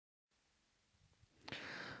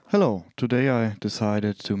Hello, today I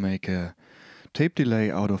decided to make a tape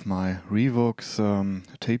delay out of my Revox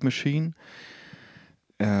tape machine,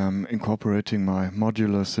 incorporating my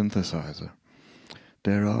modular synthesizer.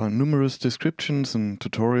 There are numerous descriptions and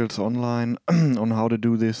tutorials online on how to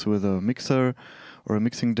do this with a mixer or a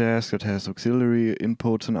mixing desk that has auxiliary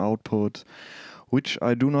inputs and outputs, which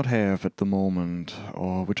I do not have at the moment,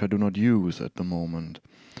 or which I do not use at the moment.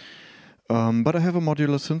 But I have a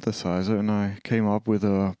modular synthesizer, and I came up with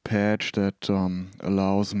a patch that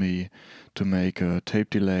allows me to make a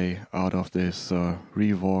tape delay out of this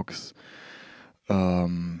Revox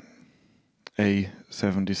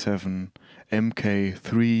A77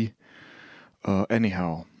 MK III.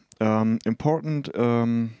 Anyhow, important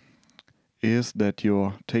is that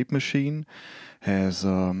your tape machine has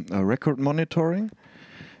a record monitoring.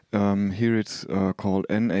 Here it's called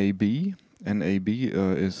NAB. NAB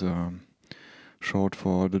is short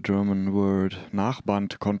for the German word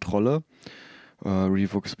Nachbandkontrolle.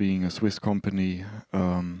 Revox, being a Swiss company,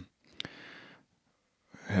 have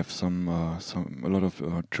a lot of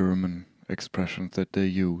German expressions that they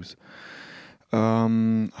use.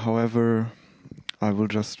 However, I will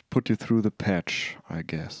just put you through the patch, I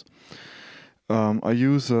guess. I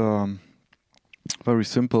use a very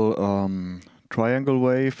simple triangle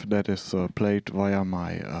wave that is played via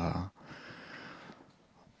my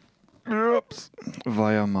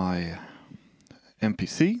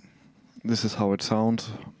MPC. This is how it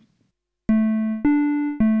sounds.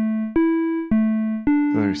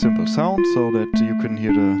 Very simple sound, so that you can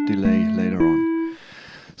hear the delay later on.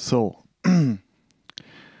 So,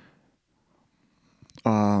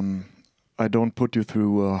 I don't put you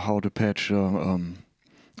through how to patch the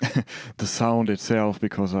sound itself,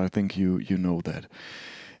 because I think you know that.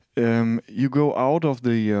 You go out of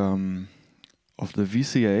the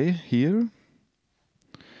VCA here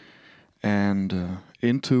and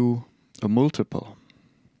into a multiple.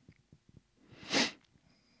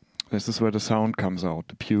 This is where the sound comes out,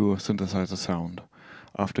 the pure synthesizer sound,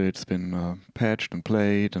 after it's been patched and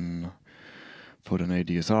played and put an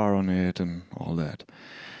ADSR on it and all that.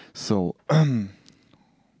 So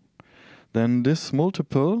then this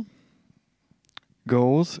multiple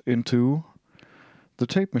goes into the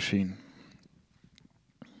tape machine,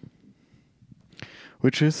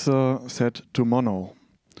 which is set to mono,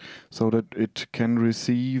 so that it can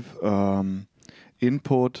receive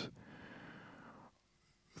input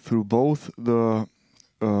through both the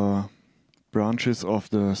branches of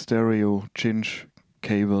the stereo cinch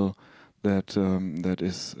cable that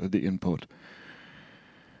is the input.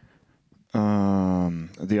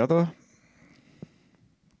 The other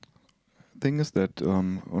thing is that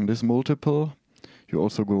on this multiple you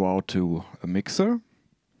also go out to a mixer.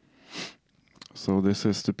 So this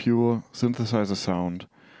is the pure synthesizer sound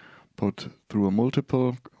put through a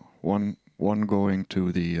multiple, one going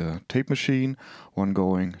to the tape machine, one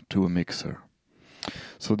going to a mixer.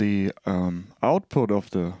 So the output of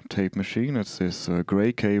the tape machine, it's this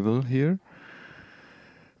gray cable here,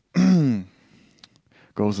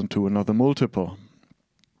 goes into another multiple.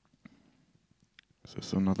 This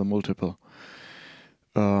is another multiple.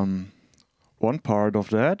 One part of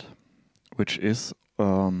that, which is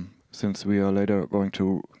since we are later going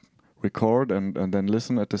to record and then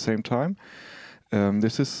listen at the same time,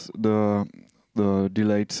 this is the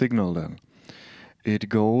delayed signal then. It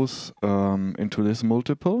goes into this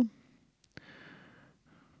multiple,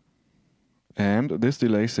 and this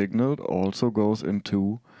delay signal also goes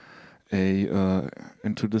into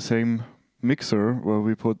the same mixer where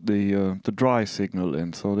we put the dry signal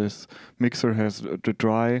in. So this mixer has the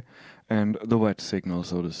dry and the wet signal,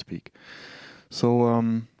 so to speak.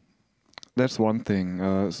 So that's one thing.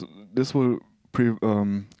 So this will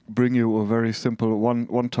bring you a very simple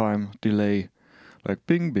one-time delay, like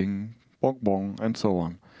bing bing, bong bong, and so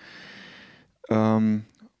on.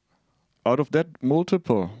 Out of that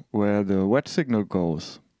multiple where the wet signal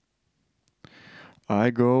goes, I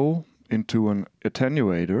go into an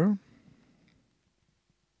attenuator,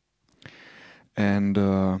 and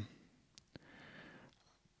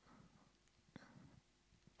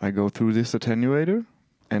I go through this attenuator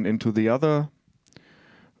and into the other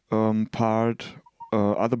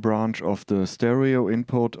other branch of the stereo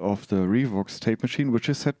input of the Revox tape machine, which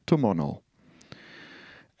is set to mono.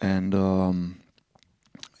 And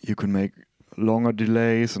you can make longer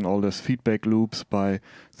delays and all those feedback loops by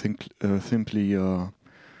simply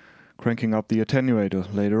cranking up the attenuator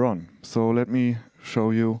later on. So let me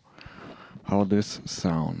show you how this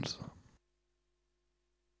sounds.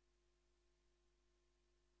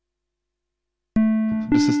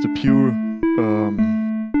 This is the pure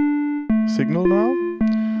signal now.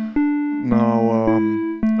 Now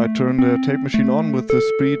I turn the tape machine on with the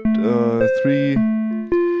speed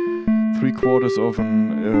 3/4 of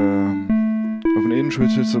an inch,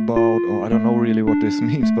 which is about, I don't know really what this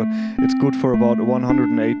means, but it's good for about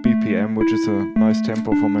 108 BPM, which is a nice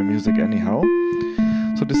tempo for my music anyhow.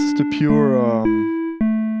 So this is the pure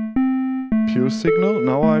signal.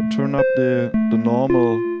 Now I turn up the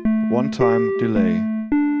normal one-time delay.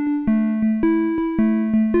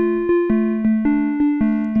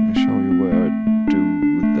 Let me show you where I do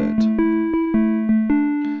with that.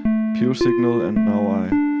 Pure signal, and now I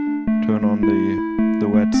turn on the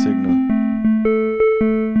wet signal.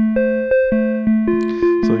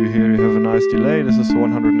 So you have a nice delay. This is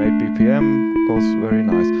 108 BPM, goes very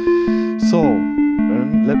nice. So,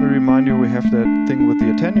 then let me remind you, we have that thing with the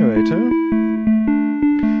attenuator,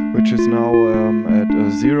 which is now at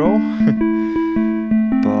 0.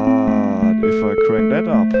 But if I crank that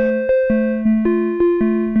up,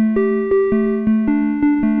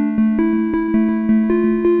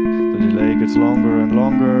 the delay gets longer and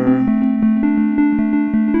longer.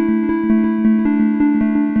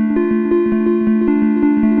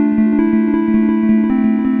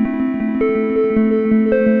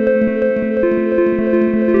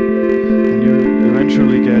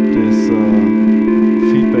 Get this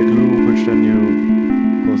feedback loop, which then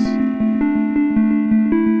of course,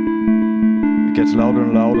 it gets louder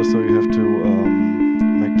and louder, so you have to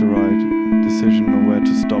make the right decision on where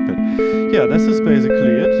to stop it. Yeah, this is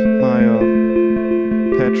basically it. My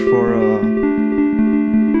patch for a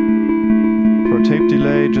tape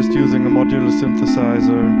delay, just using a modular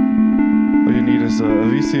synthesizer. All you need is a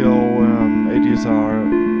VCO, ADSR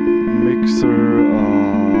mixer,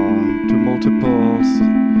 two multiples,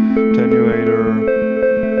 attenuator,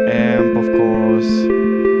 amp of course,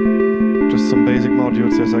 just some basic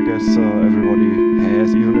modules as I guess everybody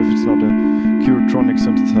has, even if it's not a Curetronic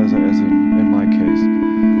synthesizer as in my case.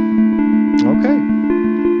 Okay,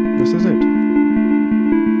 this is it.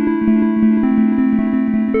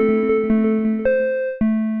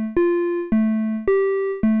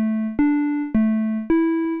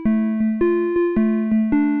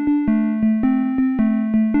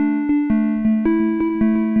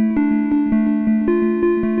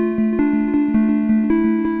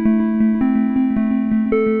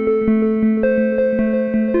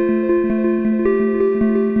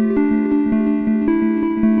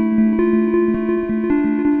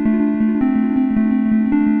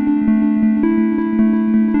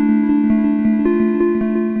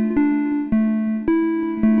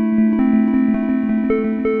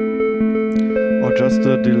 Just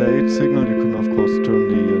the delayed signal, you can of course turn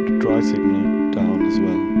the dry signal down as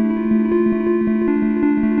well.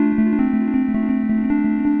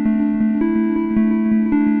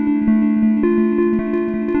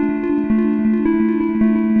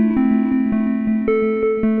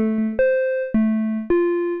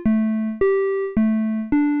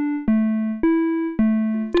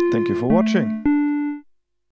 Thank you for watching.